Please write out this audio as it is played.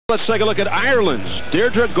Let's take a look at Ireland's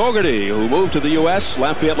Deirdre Gogarty, who moved to the U.S.,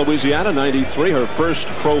 Lafayette, Louisiana, 93, her first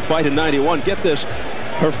pro fight in 91. Get this,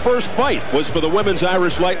 her first fight was for the Women's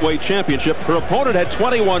Irish Lightweight Championship. Her opponent had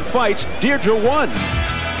 21 fights. Deirdre won.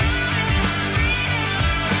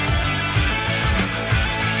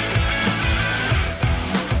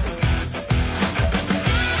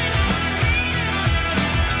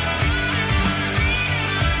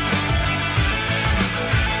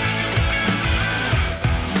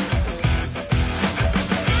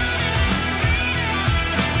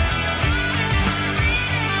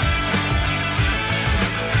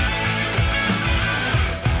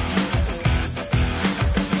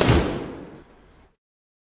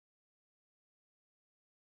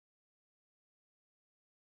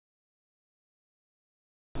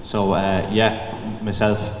 So yeah,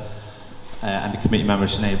 myself and the committee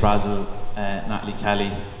members, Sinead Brazel, Natalie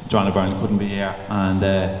Kelly, Joanna Byrne couldn't be here, and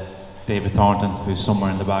David Thornton, who's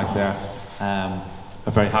somewhere in the back there. I'm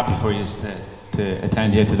very happy for you to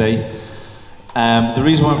attend here today. The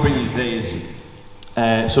reason why I'm bringing you today is,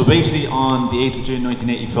 so basically on the 8th of June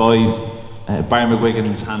 1985, Barry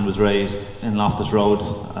McGuigan's hand was raised in Loftus Road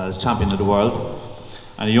as champion of the world,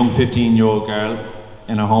 and a young 15-year-old girl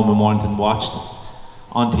in her home in Warrington watched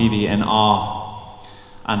on TV in awe,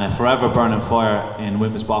 and a forever burning fire in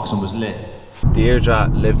women's boxing was lit. Deirdre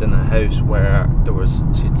lived in a house where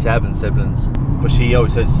she had 7 siblings, but she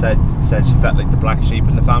always said she felt like the black sheep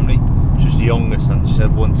in the family. She was the youngest, and she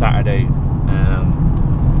said one Saturday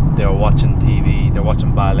they were watching TV, they were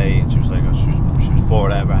watching ballet, and she was like, she was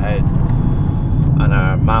bored out of her head, and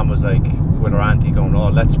her mum was like with her auntie going, oh,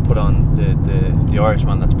 let's put on the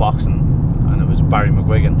Irishman that's boxing, and it was Barry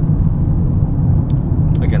McGuigan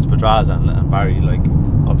against Pedraza, and Barry like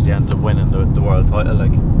obviously ended up winning the world title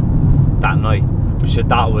like that night. But she said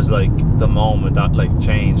that was like the moment that like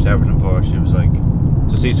changed everything for her. She was like,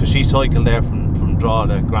 so she cycled there from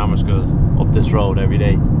Drogheda Grammar School up this road every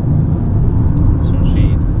day. So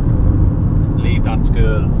she'd leave that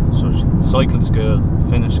school, so she'd cycle to school,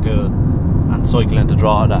 finish school, and cycle into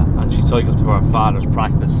Drogheda, and she'd cycle to her father's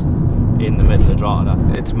practice in the middle of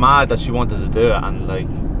Drogheda. It's mad that she wanted to do it, and like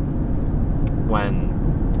when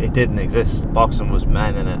it didn't exist, boxing was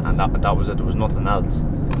men in it, and that was it. There was nothing else.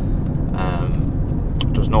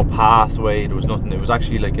 There was no pathway, there was nothing. It was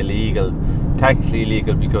actually like illegal, technically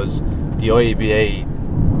illegal, because the IABA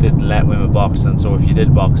didn't let women box, and so if you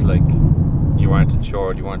did box, like, you weren't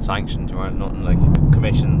insured, you weren't sanctioned, you weren't nothing. Like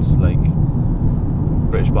commissions, like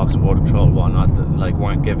British Boxing Board of Control and whatnot, that like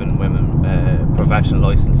weren't giving women professional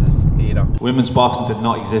licenses either. Women's boxing did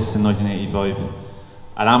not exist in 1985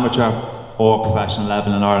 at amateur or professional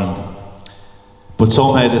level in Ireland, but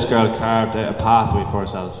somehow this girl carved out a pathway for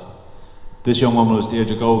herself. This young woman was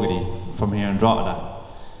Deirdre Gogarty from here in Drogheda.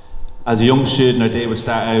 As a young student, her day would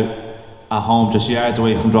start out at home just yards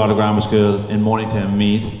away from Drogheda Grammar School in Mornington and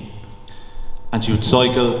Meath, and she would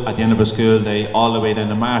cycle at the end of her school day all the way down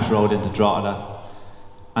the Marsh Road into Drogheda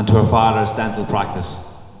and to her father's dental practice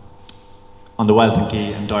on the Welton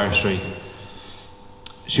Quay in Dyer Street.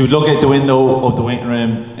 She would look out the window of the waiting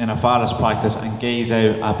room in her father's practice and gaze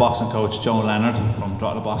out at boxing coach Joe Leonard from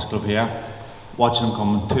Drogheda Box Club here, watching him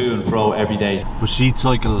come to and fro every day. But she'd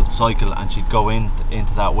cycle and she'd go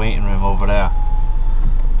into that waiting room over there,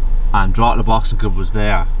 and Drogheda Boxing Club was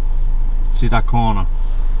there. See that corner?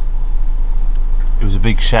 It was a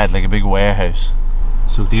big shed, like a big warehouse.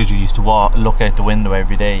 So Deirdre used to look out the window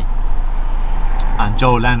every day, and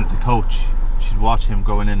Joe Leonard, the coach, she'd watch him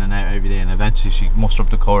going in and out every day, and eventually she mustered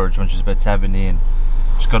up the courage when she was about 17.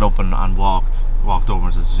 She got up and walked over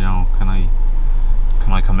and says, you know, can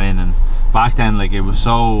I come in? And back then, like, it was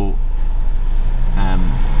so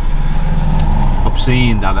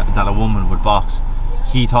obscene that a woman would box.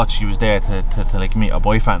 He thought she was there to like meet her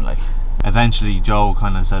boyfriend. Like, eventually Joe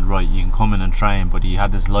kind of said, right, you can come in and train, but he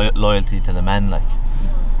had this loyalty to the men, like,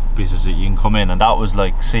 because you can come in, and that was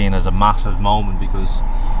like seen as a massive moment, because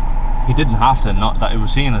he didn't have to, not that it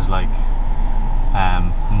was seen as like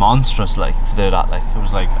monstrous, like, to do that. Like, it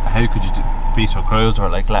was like, how could you be so cruel to her,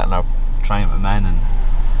 like letting her train with men?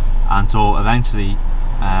 And so eventually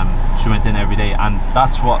she went in every day, and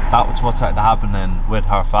that's what started to happen then with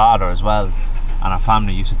her father as well. And her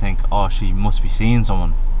family used to think, oh, she must be seeing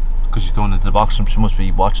someone because she's going into the box room, she must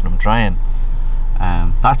be watching them train.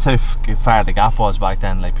 That's how far the gap was back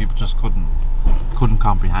then. Like, people just couldn't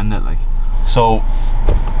comprehend it. Like, so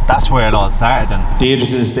that's where it all started. And Deirdre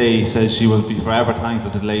to this day says she will be forever thankful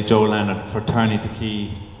to the late Joe Leonard for turning the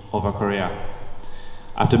key of her career.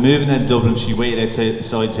 After moving into Dublin, she waited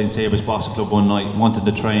outside St Sabres Boxing Club one night, wanted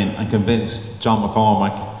to train, and convinced John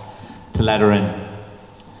McCormack to let her in.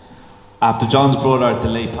 After John's brother, the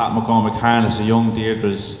late Pat McCormick, harnessed a young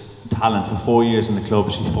Deirdre's talent for 4 years in the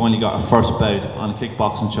club, she finally got her first bout on a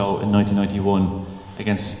kickboxing show in 1991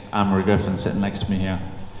 against Anne-Marie Griffin, sitting next to me here,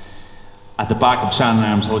 at the back of Shannon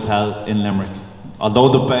Arms Hotel in Limerick. Although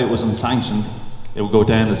the bout was unsanctioned, it would go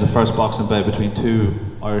down as the first boxing bout between two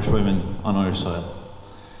Irish women on Irish soil.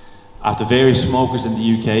 After various smokers in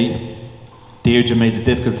the UK, Deirdre made the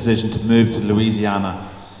difficult decision to move to Louisiana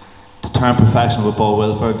to turn professional with Bo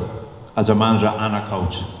Wilford as her manager and her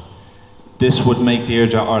coach. This would make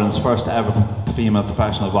Deirdre Ireland's first ever female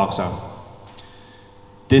professional boxer.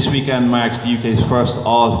 This weekend marks the UK's first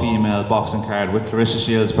all-female boxing card with Clarissa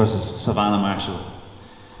Shields versus Savannah Marshall.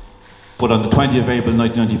 But on the 20th of April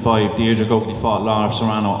 1995, Deirdre Gogarty fought Laura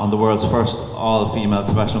Serrano on the world's first all-female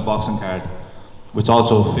professional boxing card, which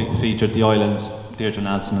also featured the island's Deirdre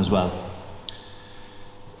Nelson as well.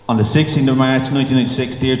 On the 16th of March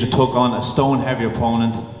 1996, Deirdre took on a stone-heavy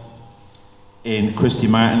opponent in Christy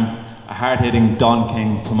Martin, a hard-hitting Don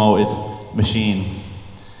King promoted machine.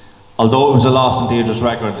 Although it was a loss in Deirdre's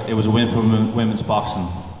record, it was a win for women's boxing.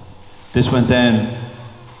 This went down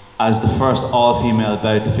as the first all-female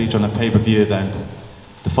bout to feature on a pay-per-view event.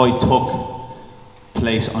 The fight took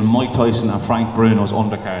place on Mike Tyson and Frank Bruno's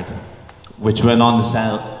undercard, which went on to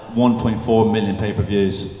sell 1.4 million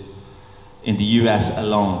pay-per-views in the US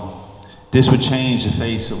alone. This would change the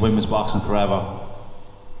face of women's boxing forever.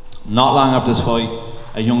 Not long after this fight,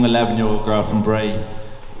 a young 11-year-old girl from Bray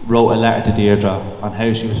wrote a letter to Deirdre on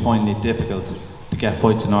how she was finding it difficult to get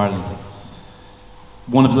fights in Ireland.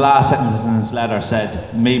 One of the last sentences in this letter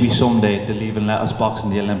said, "Maybe someday they'll even let us box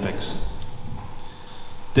in the Olympics."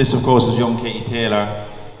 This, of course, was young Katie Taylor,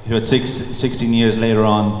 who at 16 years later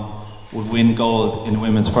on would win gold in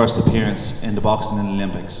women's first appearance in the boxing in the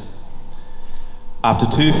Olympics. After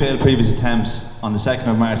 2 failed previous attempts, on the 2nd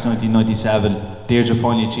of March 1997, Deirdre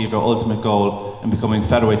finally achieved her ultimate goal in becoming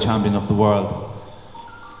featherweight champion of the world,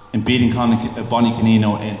 in beating Bonnie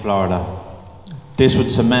Canino in Florida. This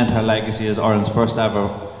would cement her legacy as Ireland's first ever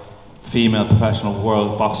female professional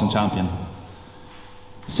world boxing champion.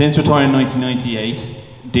 Since retiring in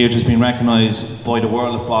 1998, Deirdre has been recognised by the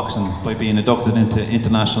world of boxing by being inducted into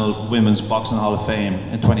International Women's Boxing Hall of Fame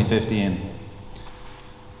in 2015.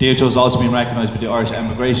 Deirdre has also been recognised by the Irish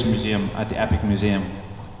Emigration Museum at the Epic Museum,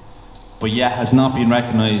 but yet has not been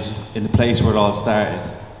recognised in the place where it all started.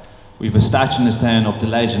 We have a statue in this town of the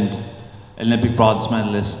legend Olympic bronze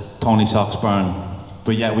medalist Tony Sox Byrne,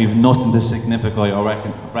 but yet we have nothing to signify or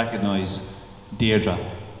recognise Deirdre.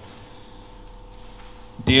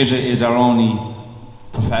 Deirdre is our only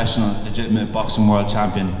professional, legitimate boxing world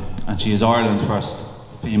champion, and she is Ireland's first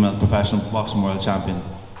female professional boxing world champion.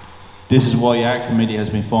 This is why our committee has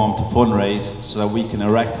been formed to fundraise so that we can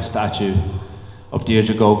erect a statue of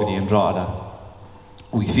Deirdre Gogarty in Drogheda.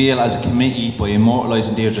 We feel as a committee, by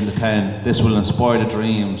immortalising Deirdre in the town, this will inspire the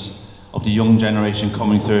dreams of the young generation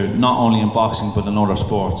coming through, not only in boxing but in other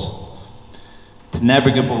sports, to never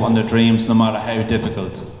give up on their dreams no matter how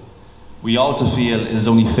difficult. We also feel it is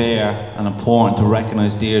only fair and important to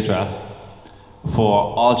recognise Deirdre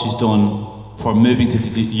for all she's done for moving to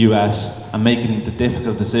the US and making the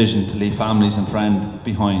difficult decision to leave families and friends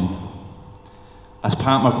behind. As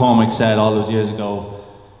Pat McCormick said all those years ago,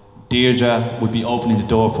 Deirdre would be opening the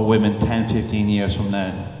door for women 10-15 years from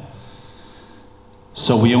now.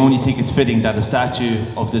 So we only think it's fitting that a statue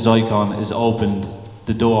of this icon is opened,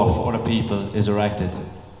 the door for other people is erected.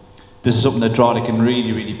 This is something that Drogheda can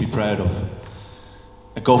really be proud of.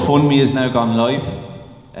 A GoFundMe has now gone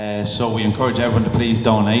live, so we encourage everyone to please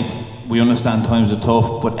donate. We understand times are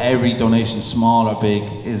tough, but every donation, small or big,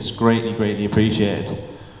 is greatly appreciated.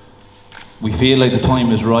 We feel like the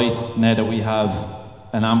time is right now that we have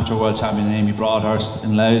an amateur world champion, Amy Broadhurst,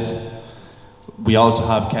 in Louth. We also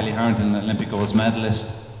have Kelly Harrington, an Olympic gold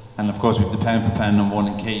medalist, and of course we have the pound for pound #1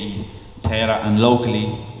 in Katie Taylor, and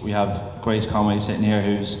locally we have Grace Conway sitting here,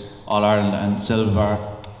 who's All-Ireland and silver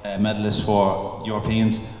medalist for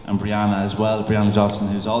Europeans, and Brianna as well, Brianna Johnson,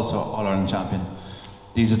 who's also All-Ireland champion.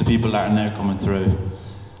 These are the people that are now coming through.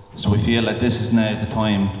 So we feel that this is now the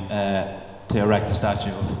time to erect a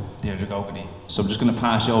statue of Deirdre Gogarty. So I'm just going to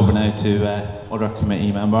pass you over now to other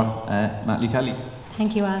committee member, Natalie Kelly.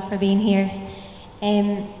 Thank you all for being here.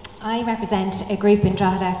 I represent a group in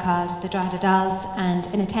Drogheda called the Drogheda Dolls, and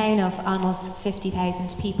in a town of almost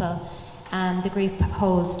 50,000 people, the group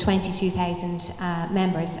holds 22,000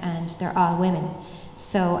 members, and they're all women.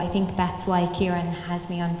 So I think that's why Kieran has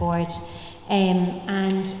me on board.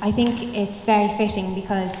 And I think it's very fitting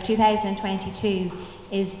because 2022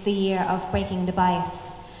 is the year of breaking the bias.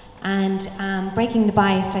 And breaking the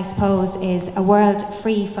bias, I suppose, is a world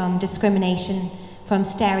free from discrimination, from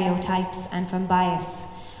stereotypes and from bias,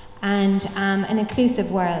 and an inclusive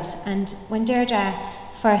world. And when Deirdre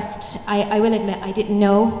first, I will admit, I didn't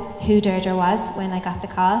know who Deirdre was when I got the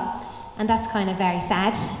call, and that's kind of very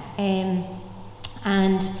sad.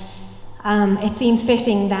 It seems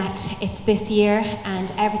fitting that it's this year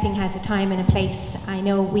and everything has a time and a place. I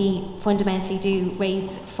know we fundamentally do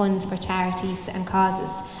raise funds for charities and causes,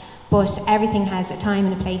 but everything has a time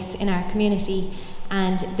and a place in our community,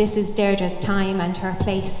 and this is Deirdre's time and her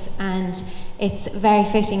place, and it's very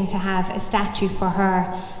fitting to have a statue for her.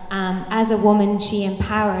 As a woman, she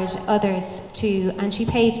empowered others and she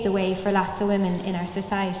paved the way for lots of women in our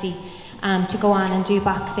society to go on and do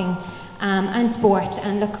boxing and sport,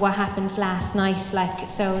 and look what happened last night.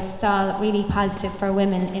 So it's all really positive for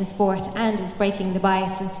women in sport, and is breaking the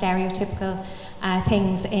bias and stereotypical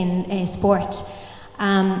things in sport.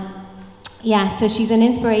 So she's an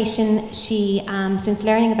inspiration. She, since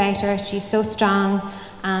learning about her, she's so strong,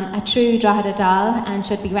 a true Drogheda doll, and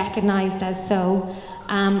should be recognised as so.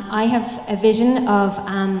 I have a vision of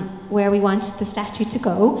where we want the statue to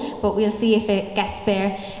go, but we'll see if it gets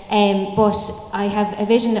there. But I have a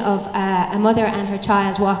vision of a mother and her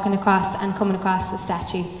child walking across and coming across the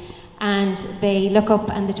statue. And they look up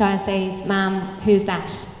and the child says, "Ma'am, who's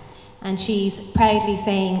that?" And she's proudly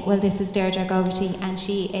saying, "Well, this is Deirdre Gogarty, and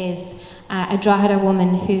she is a Drogheda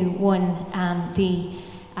woman who won the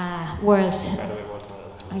world..."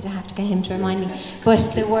 I'd have to get him to remind me, but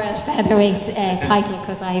the world featherweight title,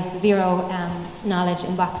 because I have zero knowledge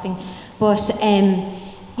in boxing. But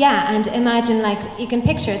and imagine, you can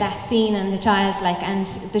picture that scene and the child, and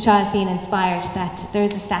the child being inspired that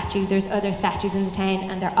there's a statue, there's other statues in the town,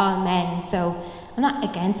 and they're all men. So I'm not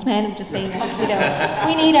against men, I'm just saying,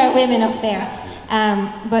 we need our women up there.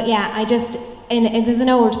 There's an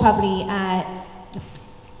old probably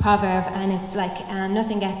proverb, and it's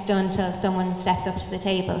nothing gets done till someone steps up to the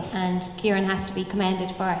table, and Kieran has to be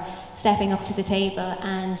commended for stepping up to the table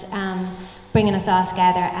and bringing us all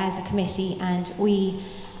together as a committee. And we,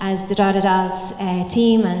 as the Drogheda Dolls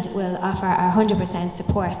team, and will offer our 100%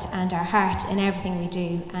 support and our heart in everything we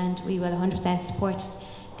do, and we will 100% support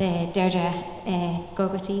the Deirdre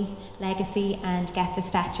Gogarty legacy and get the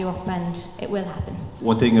statue up, and it will happen.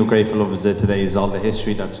 One thing I'm grateful of is that today is all the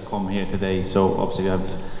history that's come here today. So obviously we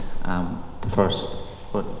have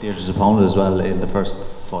Deirdre's opponent as well in the first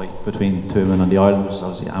fight between two women on the island, which is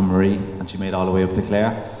obviously Anne-Marie, and she made all the way up to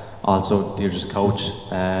Clare. Also Deirdre's coach,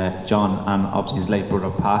 John, and obviously his late brother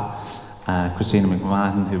Pat, Christina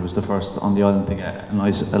McMahon, who was the first on the island to get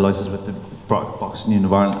a license with the Boxing Union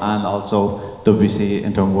of Ireland, and also WBC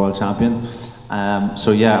interim world champion.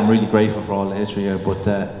 I'm really grateful for all the history here, but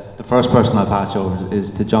the first person I'll pass you over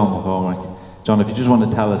is to John McCormick. John, if you just want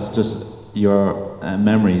to tell us just your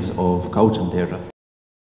memories of coaching Deirdre.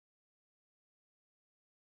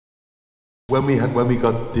 When we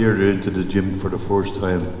got Deirdre into the gym for the first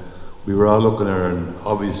time, we were all looking at her, and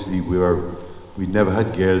obviously we'd never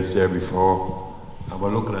had girls there before, and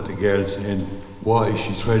we're looking at the girls saying, what is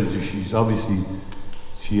she trying to do? She's obviously,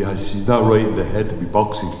 she's not right in the head to be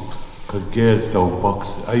boxing, because girls don't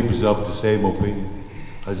box. I was of the same opinion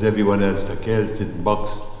as everyone else, that girls didn't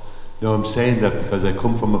box. I'm saying that because I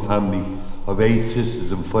come from a family of 8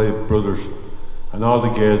 sisters and 5 brothers, and all the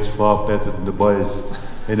girls fought better than the boys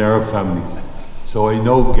in our family. So I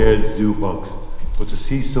know girls do box, but to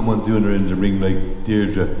see someone doing her in the ring like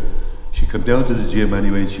Deirdre, she came down to the gym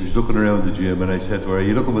anyway, and she was looking around the gym, and I said to her, "Are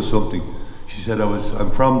you looking for something?" She said,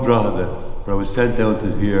 I'm from Drogheda, but I was sent down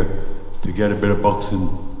to here to get a bit of boxing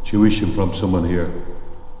tuition from someone here.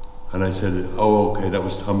 And I said, "Oh, okay, that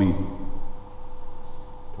was Tommy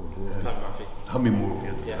Murphy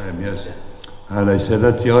at the time, yes." Yeah. And I said,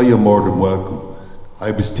 "You're more than welcome."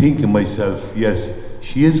 I was thinking myself, yes,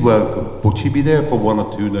 she is welcome, but she'll be there for 1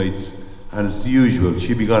 or 2 nights, and it's the usual.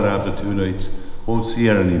 She'll be gone after 2 nights, won't see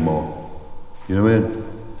her anymore. You know what I mean?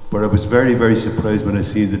 But I was very, very surprised when I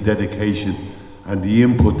seen the dedication and the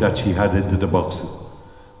input that she had into the boxing.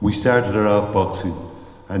 We started her off boxing,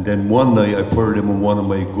 and then one night I put her in with one of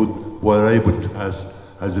my what I would class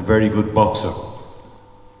as a very good boxer.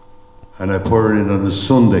 And I put her in on a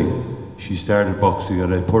Sunday. She started boxing,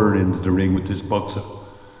 and I put her into the ring with this boxer.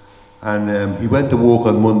 And he went to work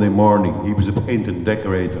on Monday morning. He was a painter and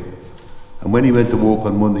decorator. And when he went to work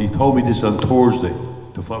on Monday, he told me this on Thursday,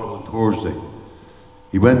 the following Thursday.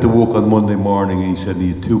 He went to work on Monday morning, and he said he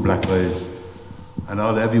had 2 black eyes. And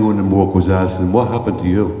everyone in work was asking, "What happened to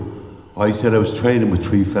you?" I said I was training with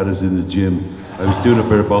 3 fellas in the gym. I was doing a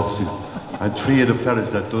bit of boxing. And 3 of the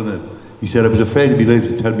fellas that done it, he said, "I was afraid of my life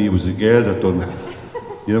to tell me it was a girl that done it."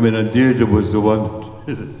 You know what I mean? And Deirdre was the one.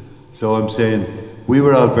 So I'm saying, we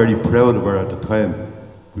were all very proud of her at the time.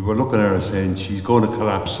 We were looking at her saying, she's going to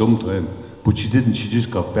collapse sometime. But she didn't, she just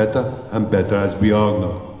got better and better, as we all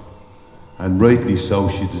know. And rightly so,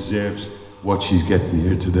 she deserves what she's getting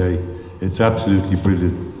here today. It's absolutely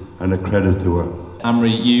brilliant, and a credit to her.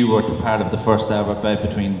 Anne-Marie, you were part of the first ever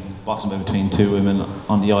boxing bout between two women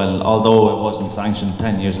on the island. Although it wasn't sanctioned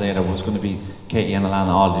 10 years later, it was going to be Katie and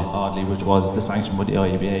Alana Audley, which was the sanction by the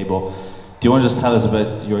IABA. But do you want to just tell us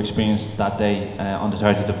about your experience that day on the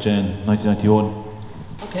 30th of June 1991?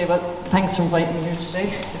 Okay, well, thanks for inviting me here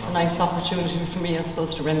today. It's a nice opportunity for me, I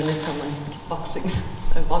suppose, to reminisce on my boxing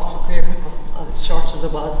career, as short as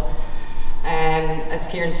it was. As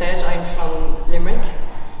Kieran said, I'm from Limerick,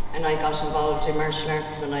 and I got involved in martial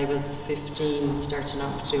arts when I was 15, starting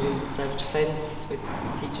off doing self-defence with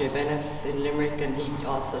PJ Bennis in Limerick, and he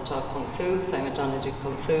also taught Kung Fu, so I went on and did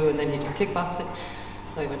Kung Fu, and then he did kickboxing.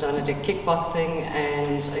 So I went on and did kickboxing,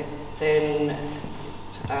 and then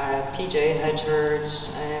PJ had heard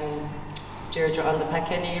Deirdre on the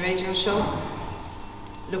Pakenny radio show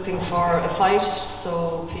looking for a fight,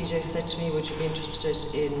 so PJ said to me, would you be interested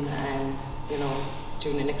in you know,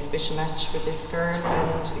 doing an exhibition match with this girl,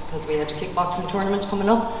 and because we had a kickboxing tournament coming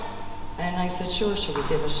up, and I said sure, shall we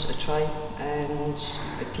give it a try. And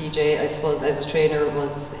PJ, I suppose, as a trainer,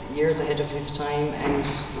 was years ahead of his time and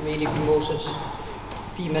really promoted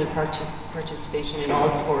female participation in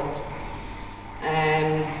all sports.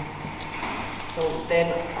 So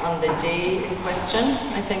then on the day in question,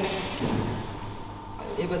 I think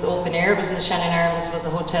it was open air, it was in the Shannon Arms, it was a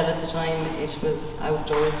hotel at the time, it was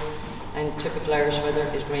outdoors, and typical Irish weather,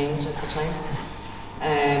 it rained at the time.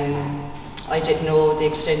 I didn't know the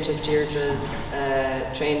extent of Deirdre's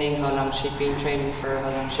training, how long she'd been training for,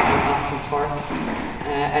 how long she'd been boxing for.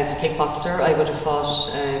 As a kickboxer, I would have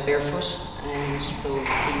fought barefoot, and so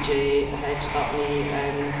PJ had got me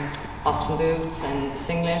boxing boots and the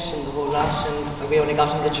singlet and the whole lot, and we only got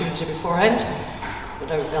them the Tuesday beforehand.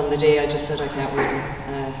 But on the day I just said I can't wear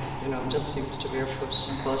them, you know, I'm just used to barefoot.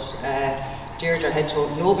 But Deirdre had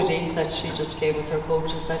told nobody that she just came with her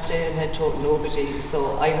coaches that day, and had told nobody.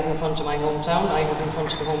 So I was in front of my hometown, I was in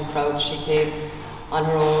front of the home crowd. She came on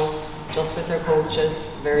her own, just with her coaches,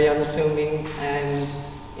 very unassuming.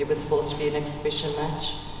 It was supposed to be an exhibition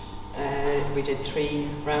match. We did 3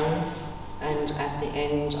 rounds, and at the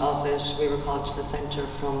end of it we were called to the centre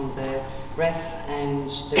from the ref, and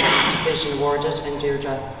there was a decision awarded, and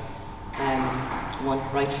Deirdre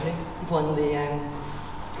rightfully won the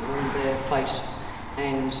fight,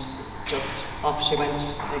 and just off she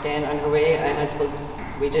went again on her way. And I suppose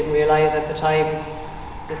we didn't realise at the time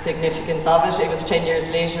the significance of it. It was 10 years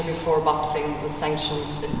later before boxing was sanctioned,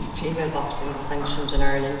 female boxing was sanctioned in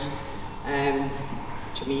Ireland.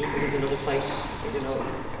 To me, it was another fight, you know,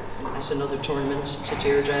 at another tournament to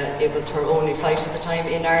Deirdre. It was her only fight at the time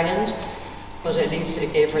in Ireland, but at least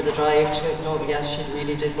it gave her the drive to know, yeah, she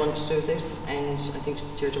really did want to do this. And I think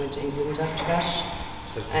Deirdre went to England after that.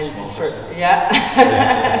 And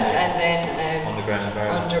and then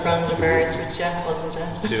underground and bars, which wasn't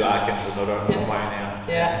a Sue Atkins, another pioneer.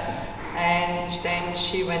 Yeah, and then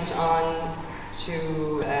she went on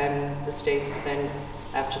to the States then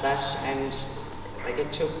after that, and like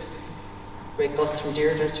it took great guts from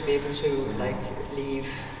Deirdre to be able to like leave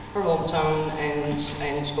her hometown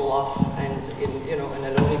and go off and in, you know, in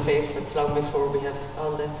a lonely place that's long before we have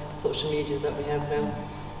all the social media that we have now,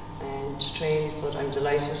 and to train. But I'm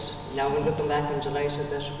delighted now, when looking back, I'm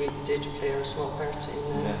delighted that we did play our small part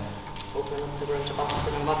in opening up the world of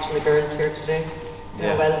boxing. I'm watching the girls here today, you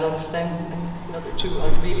know, well done to them, and another 2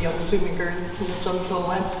 really unassuming girls who have done so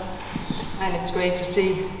well. And it's great to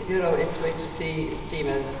see, you know, it's great to see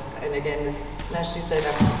females. And again, as Natalie said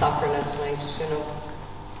after the soccer last night, you know,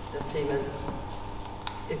 the female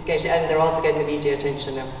is getting, and they're also getting the media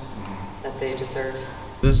attention now that they deserve.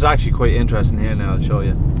 This is actually quite interesting here now, I'll show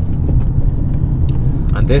you.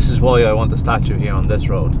 And this is why I want the statue here on this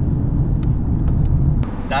road.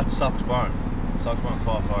 That's Sox Byrne. Sox Byrne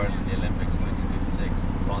fought for Ireland in the Olympics 1956,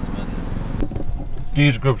 bronze medalist.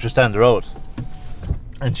 Deirdre group just down the road,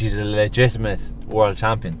 and she's a legitimate world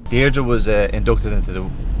champion. Deirdre was inducted into the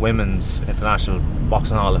Women's International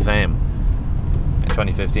Boxing Hall of Fame in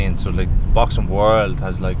 2015, so like boxing world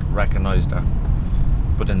has like recognised her,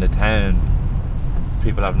 but in the town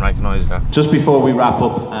people haven't recognised her. Just before we wrap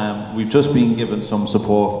up, we've just been given some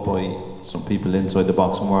support by some people inside the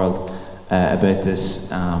boxing world about this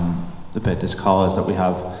cause that we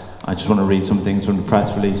have. I just want to read some things from the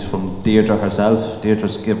press release from Deirdre herself.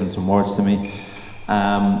 Deirdre's given some words to me.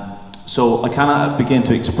 So I cannot begin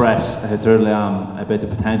to express how thrilled I am about the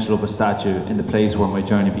potential of a statue in the place where my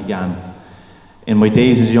journey began. In my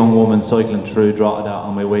days as a young woman cycling through Drogheda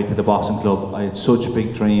on my way to the boxing club, I had such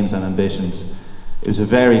big dreams and ambitions. It was a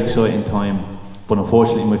very exciting time, but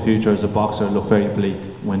unfortunately my future as a boxer looked very bleak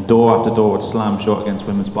when door after door would slam shut against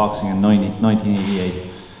women's boxing in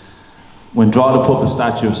 1988. When Drogheda put the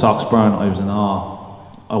statue of Socks Byrne, I was in awe.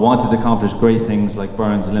 I wanted to accomplish great things like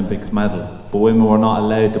Byrne's Olympic medal, but women were not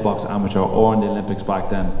allowed to box amateur or in the Olympics back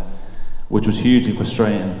then, which was hugely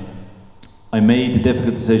frustrating. I made the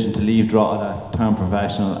difficult decision to leave Drogheda, turn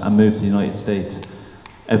professional and move to the United States.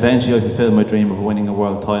 Eventually I fulfilled my dream of winning a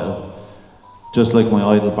world title, just like my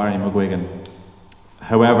idol Barry McGuigan.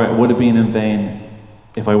 However, it would have been in vain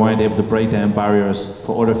if I weren't able to break down barriers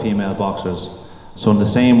for other female boxers. So in the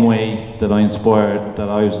same way that I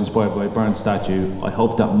was inspired by Byrne's statue, I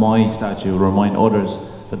hope that my statue will remind others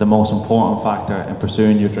that the most important factor in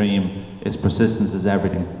pursuing your dream is persistence is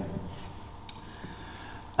everything.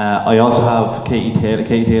 I also have Katie Taylor.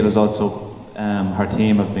 Katie Taylor's also, her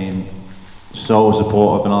team have been so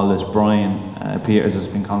supportive in all this. Brian Peters has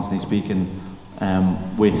been constantly speaking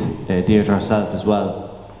with Deirdre herself as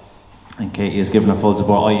well. And Katie has given her full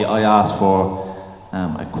support. I asked for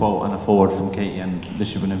a quote and a forward from Katie, and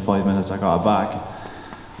literally within 5 minutes I got it back.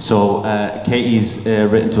 So Katie's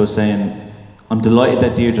written to us saying, "I'm delighted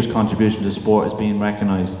that Deirdre's contribution to the sport is being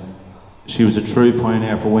recognised. She was a true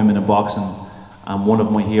pioneer for women in boxing and one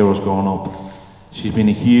of my heroes growing up. She's been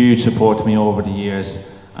a huge support to me over the years,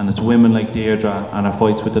 and it's women like Deirdre and her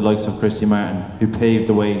fights with the likes of Christy Martin who paved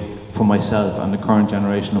the way for myself and the current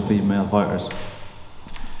generation of female fighters."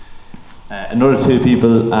 Another two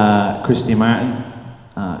people, Christy Martin,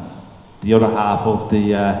 the other half of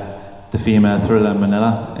the female thriller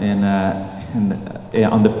Manila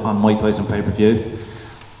on Mike Tyson pay-per-view,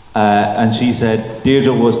 and she said,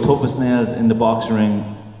 "Deirdre was tough as nails in the boxing ring,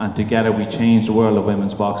 and together we changed the world of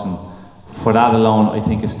women's boxing. For that alone, I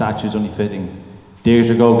think a statue is only fitting.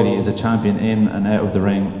 Deirdre Gogarty is a champion in and out of the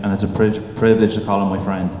ring, and it's a privilege to call her my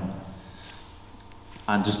friend."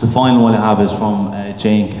 And just the final one I have is from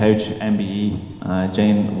Jane Couch, MBE.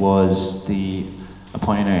 Jane was a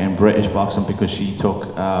pioneer in British boxing because she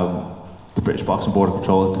took the British Boxing Board of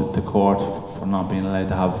Control to court for not being allowed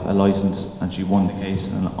to have a licence, and she won the case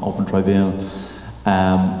in an open tribunal.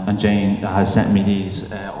 And Jane has sent me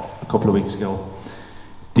these a couple of weeks ago.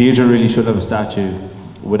 "Deirdre really should have a statue.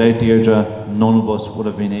 Without Deirdre, none of us would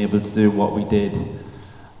have been able to do what we did,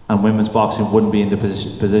 and women's boxing wouldn't be in the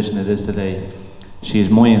position it is today. She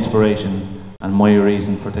is my inspiration and my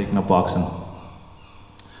reason for taking up boxing."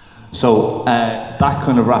 So that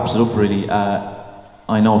kind of wraps it up really.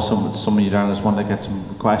 I know some of you journalists want to get some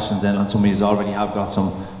questions in, and some of you already have got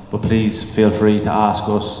some, but please feel free to ask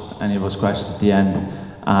us any of us questions at the end.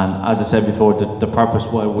 And as I said before, the purpose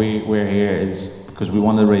why we're here is because we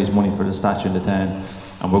want to raise money for the statue in the town,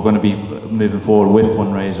 and we're going to be moving forward with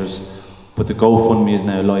fundraisers. But the GoFundMe is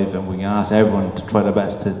now live, and we can ask everyone to try their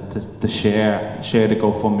best to share the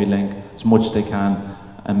GoFundMe link as much as they can,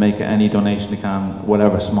 and make any donation they can,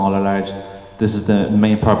 whatever, small or large. This is the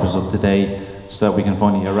main purpose of today, so that we can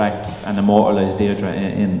finally erect and immortalise Deirdre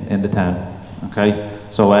in the town. Okay?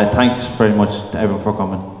 So thanks very much to everyone for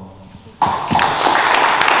coming.